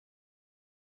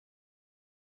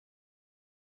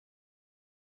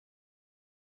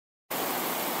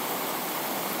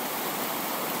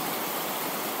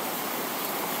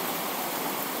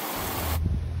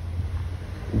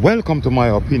Welcome to My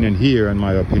Opinion here on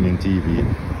My Opinion TV.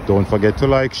 Don't forget to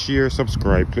like, share,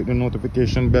 subscribe, click the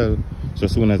notification bell so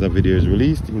as soon as a video is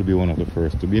released, you will be one of the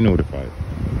first to be notified.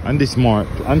 And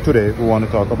today we want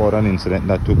to talk about an incident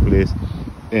that took place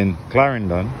in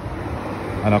Clarendon.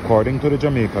 And according to the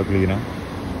Jamaica Gleaner,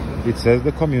 it says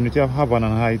the community of Havana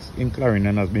Heights in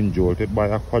Clarendon has been jolted by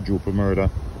a quadruple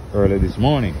murder early this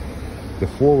morning. The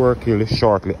four were killed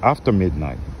shortly after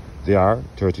midnight. They are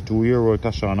 32-year-old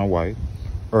Tashana White,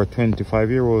 her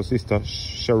 25-year-old sister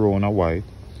Sharona White,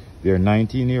 their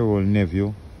 19-year-old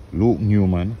nephew Luke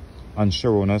Newman, and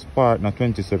Sharona's partner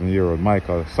 27-year-old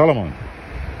Michael Solomon.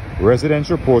 Residents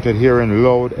reported hearing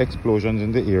loud explosions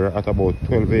in the air at about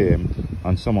 12 a.m.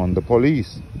 and summoned the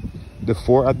police. The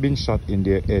four had been shot in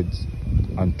their heads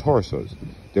and torsos.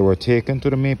 They were taken to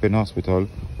the Mapen Hospital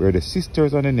where the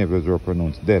sisters and the nephews were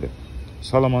pronounced dead.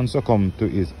 Solomon succumbed to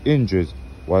his injuries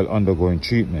while undergoing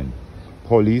treatment.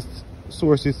 Police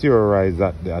sources theorize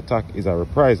that the attack is a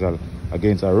reprisal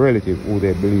against a relative who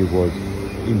they believe was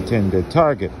intended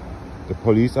target. The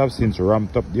police have since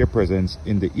ramped up their presence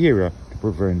in the area to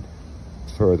prevent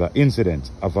further incidents.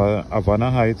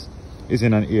 Havana Heights is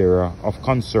in an area of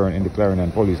concern in the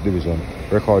Clarendon Police Division,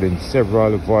 recording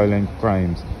several violent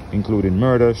crimes including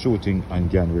murder, shooting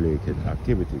and gang-related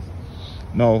activities.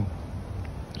 Now,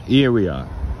 here we are.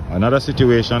 Another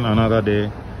situation, another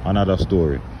day, another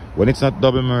story. When it's not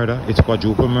double murder, it's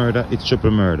quadruple murder, it's triple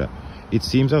murder. It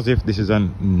seems as if this is a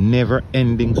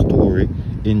never-ending story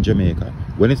in Jamaica.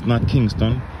 When it's not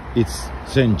Kingston, it's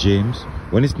St. James.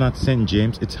 When it's not St.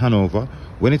 James, it's Hanover.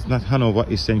 When it's not Hanover,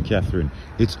 it's St. Catherine.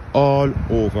 It's all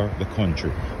over the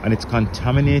country and it's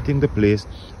contaminating the place.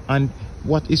 And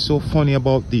what is so funny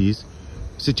about these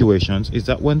situations is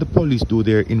that when the police do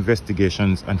their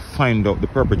investigations and find out the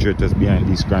perpetrators behind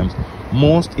these crimes,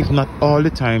 most if not all the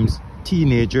times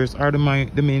teenagers are the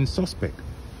main suspect.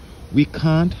 We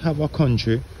can't have a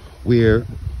country where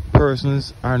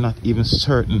persons are not even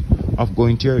certain of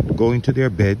going to their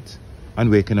beds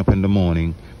and waking up in the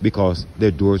morning because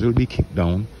their doors will be kicked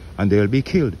down and they'll be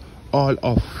killed. All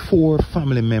of 4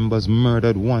 family members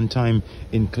murdered one time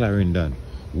in Clarendon.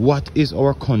 What is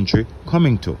our country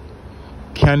coming to?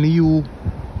 Can you...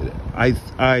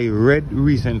 I read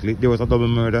recently there was a double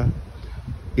murder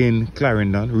in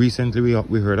Clarendon. Recently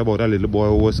we heard about a little boy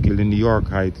who was killed in the York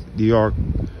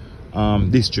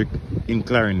district in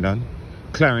Clarendon.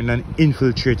 Clarendon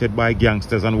infiltrated by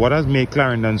gangsters, and what has made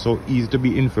Clarendon so easy to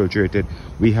be infiltrated?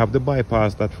 We have the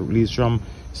bypass that leads from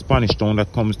Spanish Town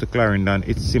that comes to Clarendon.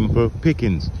 It's simple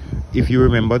pickings. If you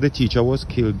remember, the teacher was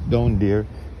killed down there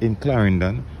in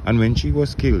Clarendon, and when she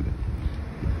was killed,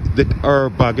 her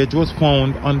baggage was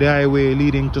found on the highway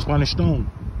leading to Spanish Town.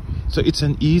 So it's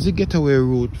an easy getaway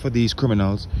route for these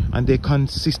criminals, and they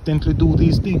consistently do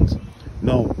these things.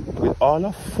 Now, with all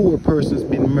of 4 persons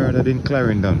being murdered in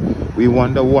Clarendon, we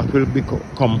wonder what will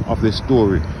become of the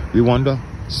story. We wonder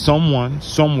someone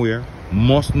somewhere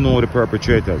must know the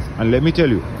perpetrators. And let me tell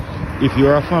you, if you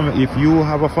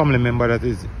have a family member that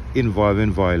is involved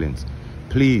in violence,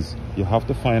 please, you have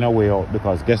to find a way out,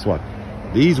 because guess what?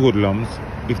 These hoodlums,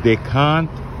 if they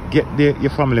can't get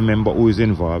your family member who is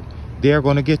involved, they are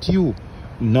going to get you.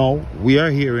 Now, we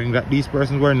are hearing that these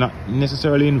persons were not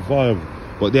necessarily involved,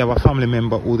 but they have a family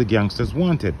member who the gangsters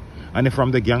wanted. And if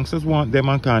from the gangsters want them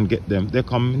and can't get them, they're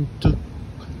coming to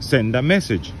send a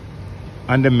message.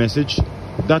 And the message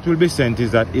that will be sent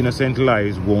is that innocent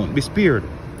lives won't be spared.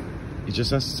 It's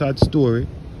just a sad story.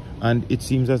 And it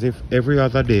seems as if every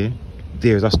other day,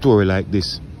 there's a story like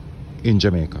this in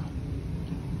Jamaica.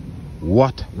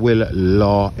 What will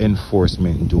law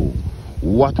enforcement do?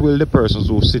 What will the persons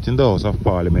who sit in the House of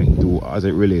Parliament do as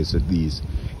it relates to these?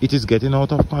 It is getting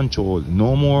out of control.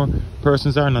 No more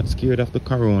persons are not scared of the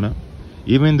corona.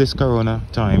 Even this corona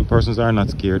time, persons are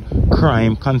not scared.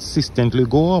 Crime consistently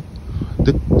go up.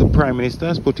 The Prime Minister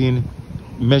has put in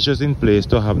measures in place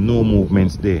to have no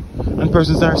movements there. And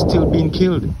persons are still being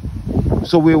killed.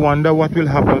 So we wonder what will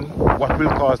happen, what will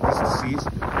cause this disease.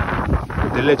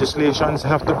 The legislations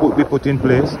have to be put in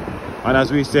place. And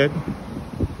as we said,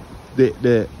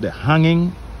 the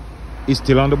hanging is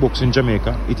still on the books in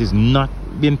Jamaica. It is not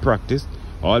being practiced,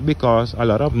 all because a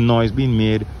lot of noise being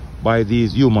made by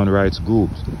these human rights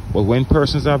groups. But when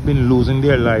persons have been losing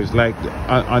their lives like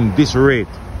on this rate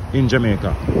in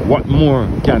Jamaica, what more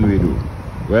can we do?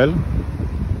 Well,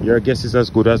 your guess is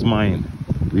as good as mine.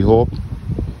 We hope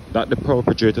that the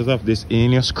perpetrators of this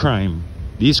heinous crime,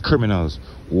 these criminals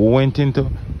who went into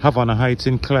Havana Heights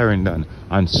in Clarendon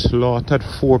and slaughtered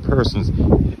 4 persons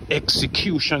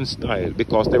execution style,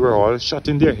 because they were all shot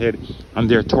in their head and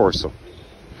their torso.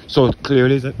 So it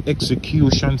clearly is an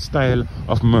execution style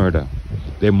of murder.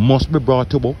 They must be brought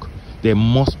to book. They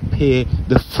must pay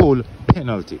the full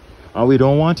penalty. And we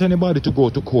don't want anybody to go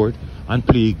to court and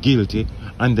plead guilty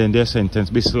and then their sentence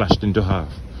be slashed into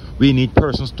half. We need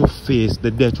persons to face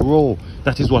the death row.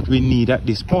 That is what we need at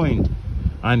this point.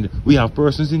 And we have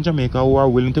persons in Jamaica who are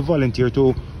willing to volunteer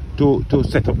to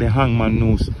set up the hangman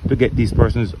noose to get these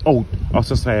persons out of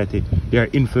society. They are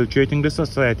infiltrating the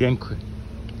society and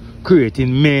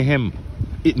creating mayhem.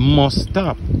 It must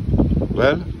stop.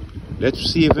 Well, let's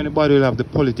see if anybody will have the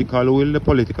political will, the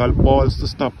political balls to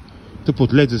stop, to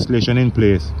put legislation in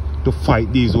place to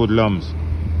fight these hoodlums.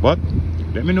 But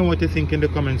let me know what you think in the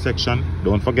comment section.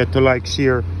 Don't forget to like,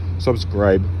 share,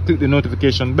 subscribe, click the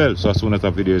notification bell so as soon as a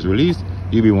video is released,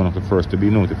 you'll be one of the first to be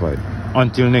notified.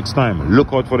 Until next time,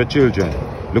 look out for the children,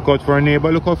 look out for a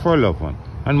neighbor, look out for a loved one,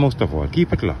 and most of all,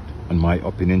 keep it locked on My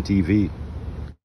Opinion TV.